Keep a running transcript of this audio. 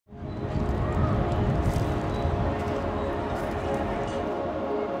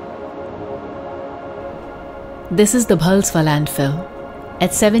This is the Bhalswa landfill,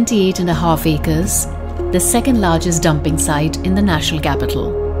 at 78.5 acres, the second largest dumping site in the national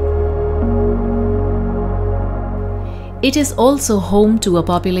capital. It is also home to a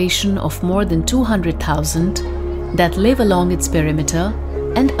population of more than 200,000 that live along its perimeter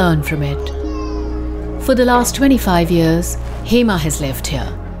and earn from it. For the last 25 years, Hema has lived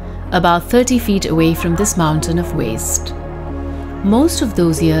here, about 30 feet away from this mountain of waste. Most of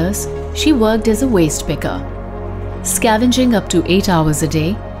those years, she worked as a waste picker, scavenging up to 8 hours a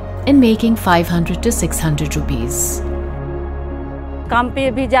day and making 500 to 600 rupees. काम पे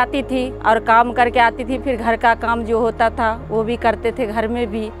भी जाती थी और काम करके आती थी, फिर घर का काम जो होता था वो भी करते थे घर में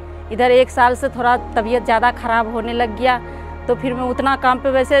भी। इधर 1 साल से थोड़ा तबीयत ज़्यादा ख़राब होने लग गया, तो फिर मैं उतना काम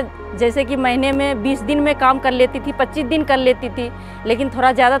पे वैसे जैसे कि महीने में 20 दिन में काम कर लेती थी, 25 दिन कर लेती थी, लेकिन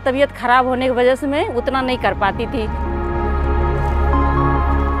थोड़ा ज़्यादा तबीयत ख़राब होने की वजह से मैं उतना नहीं कर पाती थी।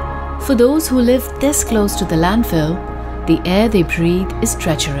 For those who live this close to the landfill, the air they breathe is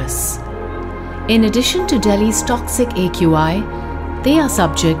treacherous. In addition to Delhi's toxic AQI, they are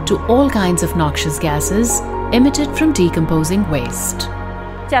subject to all kinds of noxious gases emitted from decomposing waste.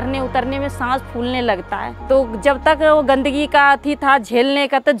 चढ़ने उतरने में सांस फूलने लगता है, तो जब तक वो गंदगी का था झेलने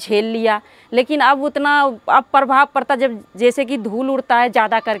का तो झेल लिया, लेकिन अब उतना अब प्रभाव पड़ता, जब जैसे कि धूल उड़ता है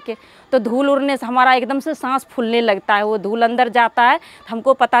ज़्यादा करके, तो धूल उड़ने से हमारा एकदम से सांस फूलने लगता है। वो धूल अंदर जाता है,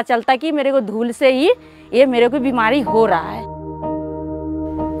 हमको पता चलता है कि मेरे को धूल से ही ये मेरे को बीमारी हो रहा है।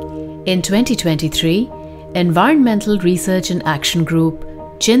 In 2023, Environmental Research and Action Group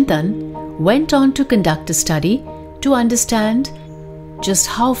Chintan went on to conduct a study to understand just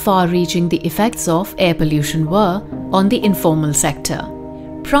how far-reaching the effects of air pollution were on the informal sector.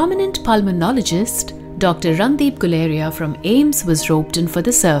 Prominent pulmonologist Dr. Randeep Guleria from AIIMS was roped in for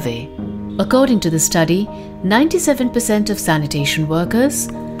the survey. According to the study, 97% of sanitation workers,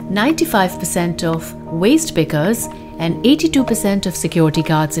 95% of waste pickers and 82% of security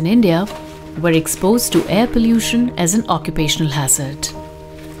guards in India were exposed to air pollution as an occupational hazard.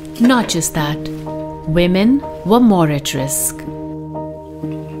 Not just that, women were more at risk.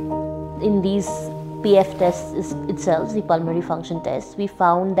 In these PF tests itself, the pulmonary function tests, we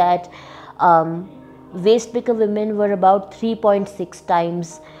found that waste picker women were about 3.6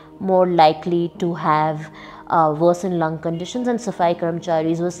 times more likely to have worsened lung conditions, and Safai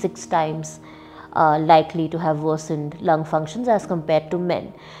Karmcharis were 6 times likely to have worsened lung functions as compared to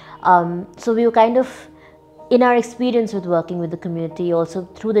men. So we were kind of, in our experience with working with the community, also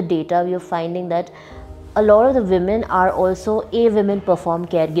through the data, we are finding that a lot of the women are also women perform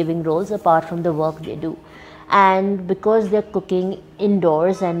caregiving roles apart from the work they do, and because they're cooking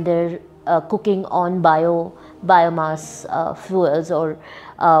indoors and they're cooking on biomass fuels or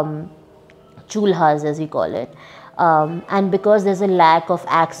chulhas as we call it, and because there's a lack of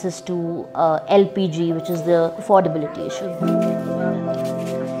access to LPG, which is the affordability issue.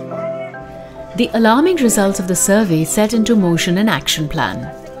 The alarming results of the survey set into motion an action plan,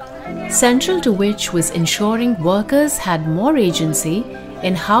 central to which was ensuring workers had more agency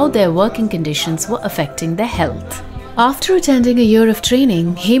in how their working conditions were affecting their health. After attending a year of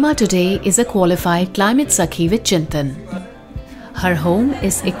training, Hema today is a qualified climate Sakhi with Chintan. Her home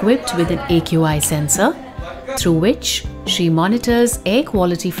is equipped with an AQI sensor, through which she monitors air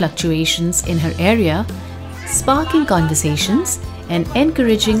quality fluctuations in her area, sparking conversations and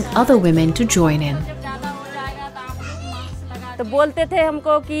encouraging other women to join in. तो बोलते थे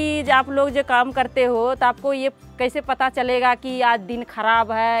हमको कि आप लोग जो काम करते हो तो आपको ये कैसे पता चलेगा कि आज दिन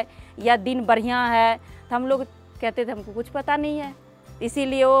ख़राब है या दिन बढ़िया है, तो हम लोग कहते थे हमको कुछ पता नहीं है।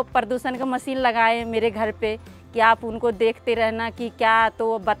 इसीलिए वो प्रदूषण का मशीन लगाए मेरे घर पे कि आप उनको देखते रहना कि क्या, तो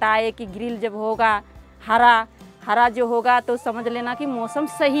वो बताए कि ग्रिल जब होगा हरा जो होगा तो समझ लेना कि मौसम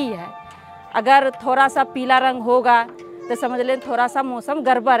सही है, अगर थोड़ा सा पीला रंग होगा तो समझ लेना थोड़ा सा मौसम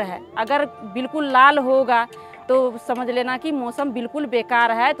गड़बड़ है, अगर बिल्कुल लाल होगा तो समझ लेना कि मौसम बिल्कुल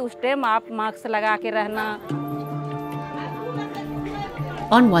बेकार है, तो उस टाइम आप मास्क लगा के रहना।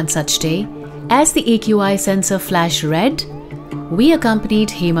 On one such day, as the AQI sensor flashed red, we accompanied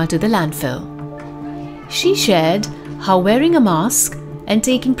Hema to the landfill. She shared how wearing a mask and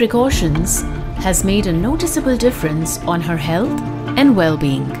taking precautions has made a noticeable difference on her health and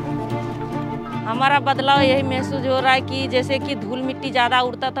well-being. हमारा बदलाव यही महसूस हो रहा है कि जैसे कि धूल मिट्टी ज़्यादा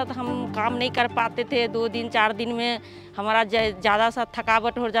उड़ता था तो हम काम नहीं कर पाते थे, 2 दिन 4 दिन में हमारा ज़्यादा सा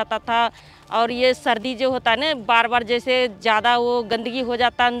थकावट हो जाता था, और ये सर्दी जो होता है ना, बार बार जैसे ज़्यादा वो गंदगी हो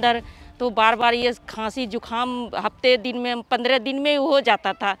जाता अंदर, तो बार बार ये खांसी जुखाम हफ्ते दिन में 15 दिन में हो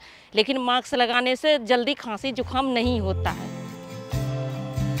जाता था, लेकिन मास्क लगाने से जल्दी खांसी जुखाम नहीं होता है।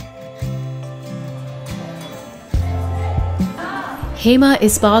 Hema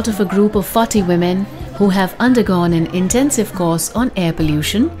is part of a group of 40 women who have undergone an intensive course on air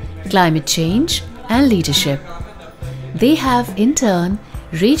pollution, climate change, and leadership. They have, in turn,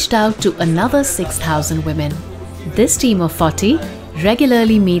 reached out to another 6,000 women. This team of 40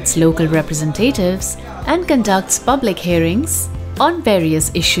 regularly meets local representatives and conducts public hearings on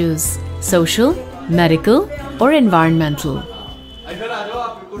various issues, social, medical, or environmental.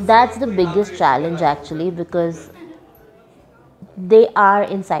 That's the biggest challenge actually, because they are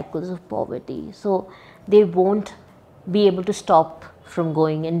in cycles of poverty, so they won't be able to stop from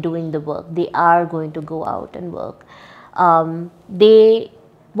going and doing the work. They are going to go out and work.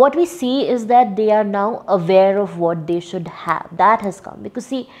 What we see is that they are now aware of what they should have. That has come because,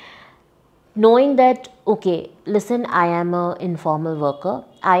 see, knowing that, okay, listen, I am an informal worker,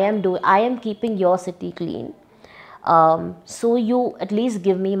 I am keeping your city clean, so you at least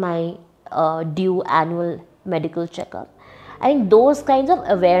give me my due annual medical checkup. I think those kinds of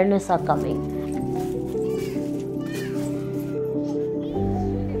awareness are coming.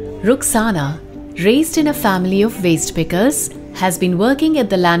 Ruxana, raised in a family of waste pickers, has been working at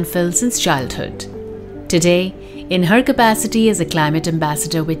the landfill since childhood. Today, in her capacity as a climate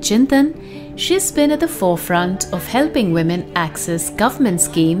ambassador with Chintan, she's been at the forefront of helping women access government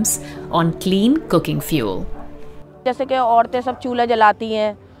schemes on clean cooking fuel. जैसे कि औरतें सब चूल्हा जलाती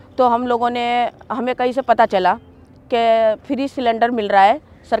हैं, तो हमें कहीं से पता चला कि फ्री सिलेंडर मिल रहा है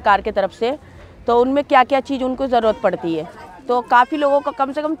सरकार की तरफ से, तो उनमें क्या-क्या चीज़ उनको ज़रूरत पड़ती है। तो काफ़ी लोगों को,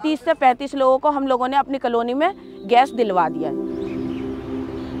 कम से कम 30 से 35 लोगों को हम लोगों ने अपनी कॉलोनी में गैस दिलवा दिया है।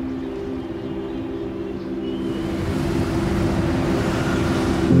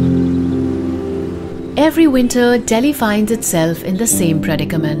 Every winter, Delhi finds itself in the same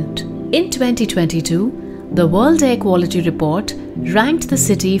predicament. In 2022, the World Air Quality Report ranked the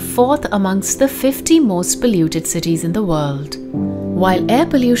city 4th amongst the 50 most polluted cities in the world. While air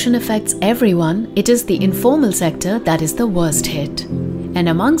pollution affects everyone, it is the informal sector that is the worst hit. And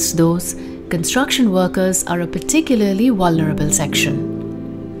amongst those, construction workers are a particularly vulnerable section.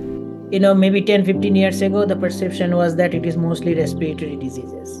 Maybe 10-15 years ago, the perception was that it is mostly respiratory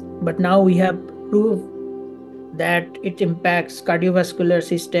diseases. But now we have proved that it impacts cardiovascular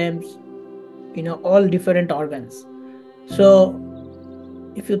systems, all different organs. So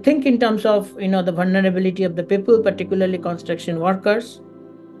if you think in terms of, the vulnerability of the people, particularly construction workers,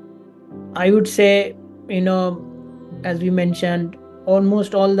 I would say, as we mentioned,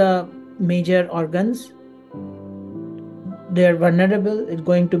 almost all the major organs, they are vulnerable, it's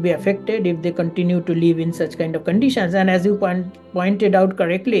going to be affected if they continue to live in such kind of conditions. And as you pointed out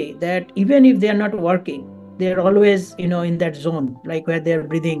correctly, that even if they are not working, they are always, in that zone, like where they are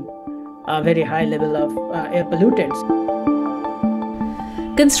breathing a very high level of air pollutants.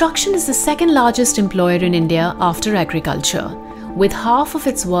 Construction is the second largest employer in India after agriculture, with half of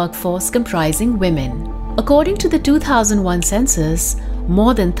its workforce comprising women. According to the 2001 census,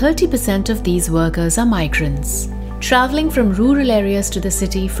 more than 30% of these workers are migrants. Traveling from rural areas to the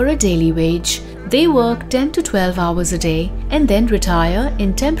city for a daily wage, they work 10 to 12 hours a day and then retire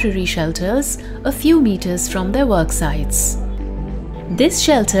in temporary shelters a few meters from their work sites. This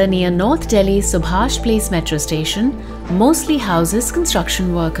shelter near North Delhi's Subhash Place metro station mostly houses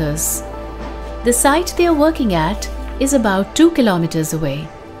construction workers. The site they are working at is about 2 kilometers away.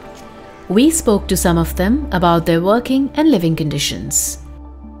 We spoke to some of them about their working and living conditions.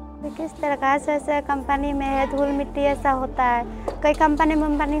 किस तरह का ऐसे company में है, धूल मिट्टी ऐसा होता है, कई कंपनी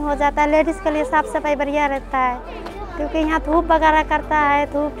में हो जाता है। लेडीज़ के लिए साफ सफाई बढ़िया रहता है, क्योंकि यहाँ धूप वगैरह करता है,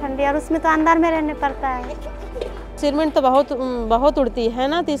 धूप ठंडी, और उसमें तो अंदर में रहने पड़ता है। सिरमेंट तो बहुत उड़ती है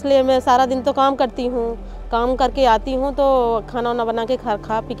ना, तो इसलिए मैं सारा दिन तो काम करती हूँ, काम करके आती हूँ तो खाना वाना बना के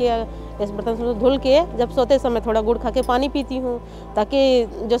खा पी के इस बर्तन से धुल के जब सोते समय थोड़ा गुड़ खा के पानी पीती हूँ, ताकि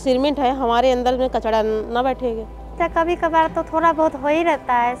जो सिरमेंट है हमारे अंदर में कचरा ना बैठेगा। कभी कभार तो थोड़ा बहुत हो ही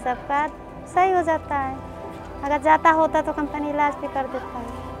रहता है, सबका सही हो जाता है। अगर जाता होता तो कंपनी इलाज भी कर देता है।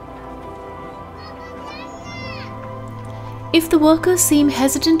 If the workers seem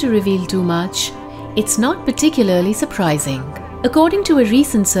hesitant to reveal too much, it's not particularly surprising. According to a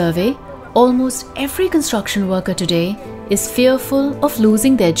recent survey, almost every construction worker today is fearful of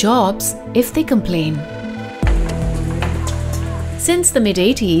losing their jobs if they complain. Since the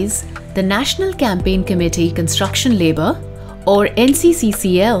mid-80s, the National Campaign Committee Construction Labour, or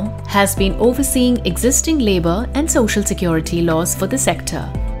NCCCL, has been overseeing existing labour and social security laws for the sector.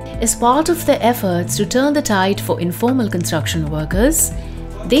 As part of their efforts to turn the tide for informal construction workers,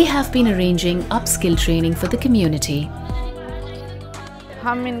 they have been arranging upskill training for the community.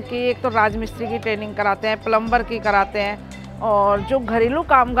 हम इनकी एक तो राजमिस्त्री की training कराते हैं, plumber की कराते हैं, और जो घरेलू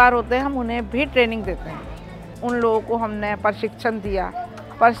कामगार होते हैं हम उन्हें भी ट्रेनिंग देते हैं। उन लोगों को हमने प्रशिक्षण दिया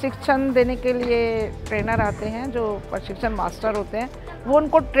प्रशिक्षण देने के लिए ट्रेनर आते हैं, जो प्रशिक्षण मास्टर होते हैं, वो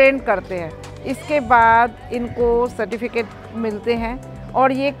उनको ट्रेन करते हैं। इसके बाद इनको सर्टिफिकेट मिलते हैं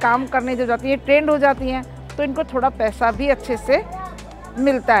और ये काम करने जब जाती हैं, ट्रेंड हो जाती हैं, तो इनको थोड़ा पैसा भी अच्छे से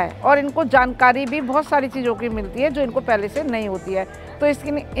मिलता है और इनको जानकारी भी बहुत सारी चीज़ों की मिलती है जो इनको पहले से नहीं होती है। तो इसकी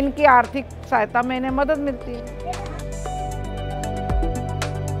इनकी आर्थिक सहायता में इन्हें मदद मिलती है।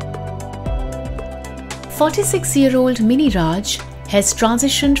 46-year-old Mini Raj has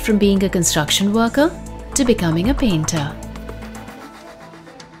transitioned from being a construction worker to becoming a painter.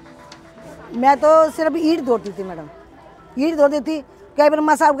 मैं तो सिर्फ ईंट धोती थी मैडम, ईंट धोती थी। कई बार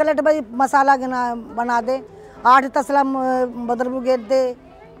मसाला बना दे, 8 तसला बदरबू गेट दे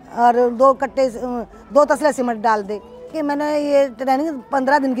और 2 तसला सीमेंट डाल दे। कि मैंने ये ट्रेनिंग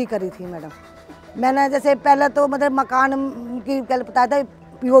 15 दिन की करी थी मैडम। मैंने जैसे पहले तो मतलब मकान की बताया था,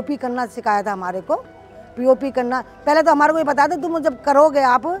 पीओपी करना सिखाया था हमारे को। पीओपी करना पहले तो हमारे को ये बताया था, तुम जब करोगे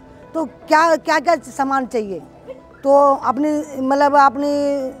आप तो क्या क्या क्या सामान चाहिए, तो अपनी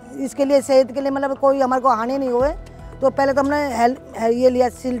इसके लिए सेहत के लिए मतलब कोई हमारे को हानि नहीं हुए। तो पहले तो हमने ये लिया,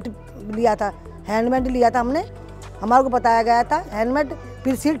 सिल्ट लिया था, हेलमेट लिया था हमने, हमारे को बताया गया था हेलमेट,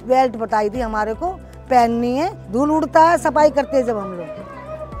 फिर सीट बेल्ट बताई थी हमारे को पहननी है। धूल उड़ता है सफाई करते हैं जब हम लोग,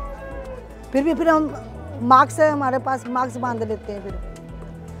 फिर हम मास्क है हमारे पास, मास्क बांध लेते हैं। फिर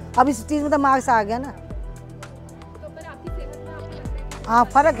अब इस चीज़ में तो मास्क आ गया ना, हाँ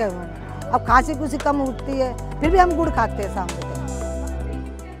फ़र्क है। अब खांसी कुछ कम उठती है, फिर भी हम गुड़ खाते हैं शाम को।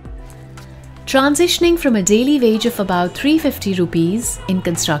 Transitioning from a daily wage of about 350 rupees in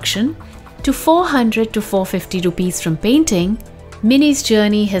construction to 400 to 450 rupees from painting, Mini's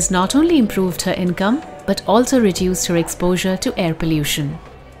journey has not only improved her income but also reduced her exposure to air pollution.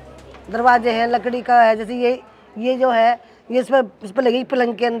 दरवाजे हैं लकड़ी का है, जैसे ये जो है ये इस पर लगेगी,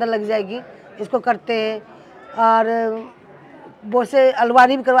 पलंग के अंदर लग जाएगी, इसको करते हैं। और बहुत से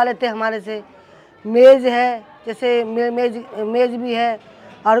अलमारी भी करवा लेते हैं हमारे से। मेज़ है, जैसे मेज़ भी है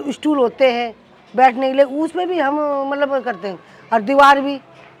और स्टूल होते हैं बैठने के लिए, उसमें भी हम मतलब करते हैं। और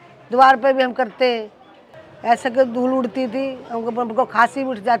दीवार पे भी हम करते हैं। ऐसे कि धूल उड़ती थी, हमको खांसी भी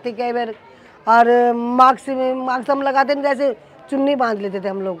उठ जाती कई बार। और मास्क हम लगाते नहीं, जैसे चुन्नी बांध लेते थे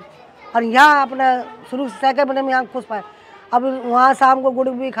हम लोग। और यहाँ अपना शुरू से सेकंड महीने में यहाँ खुश पाए। अब वहाँ शाम को गुड़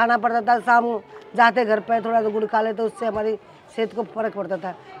भी खाना पड़ता था, शाम जाते घर पे थोड़ा तो गुड़ खा लेते, उससे हमारी सेहत को फ़र्क पड़ता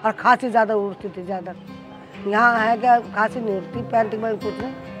था। और खांसी ज़्यादा उठती थी ज़्यादा। यहाँ है क्या, खांसी नहीं उठती, पेंटिंग में कुछ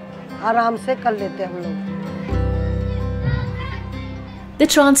नहीं, आराम से कर लेते हैं हम लोग। The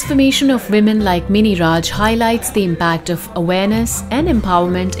transformation of women like Mini Raj highlights the impact of awareness and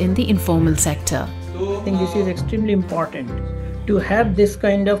empowerment in the informal sector. I think this is extremely important to have this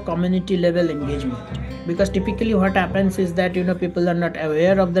kind of community level engagement, because typically what happens is that people are not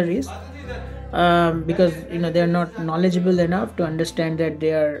aware of the risk, because they are not knowledgeable enough to understand that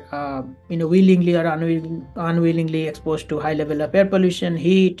they are willingly or unwillingly exposed to high level of air pollution,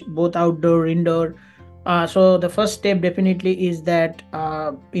 heat, both outdoor, indoor. So the first step definitely is that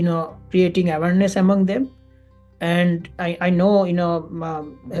creating awareness among them. And I know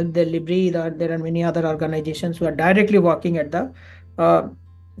Help the Libri, there are many other organizations who are directly working at the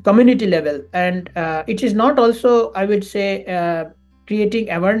community level, and it is not also, I would say, creating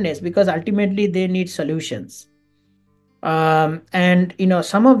awareness, because ultimately they need solutions. And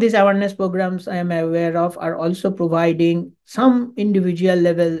some of these awareness programs I am aware of are also providing some individual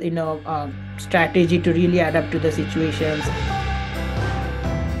level strategy to really adapt to the situations.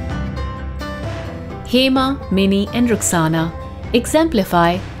 Hema, Mini and Ruxana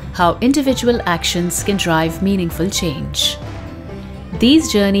exemplify how individual actions can drive meaningful change.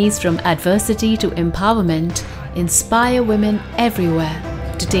 These journeys from adversity to empowerment inspire women everywhere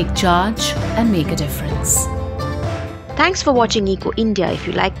to take charge and make a difference. Thanks for watching Eco India. If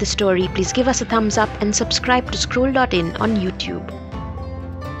you like the story, please give us a thumbs up and subscribe to Scroll.in on YouTube.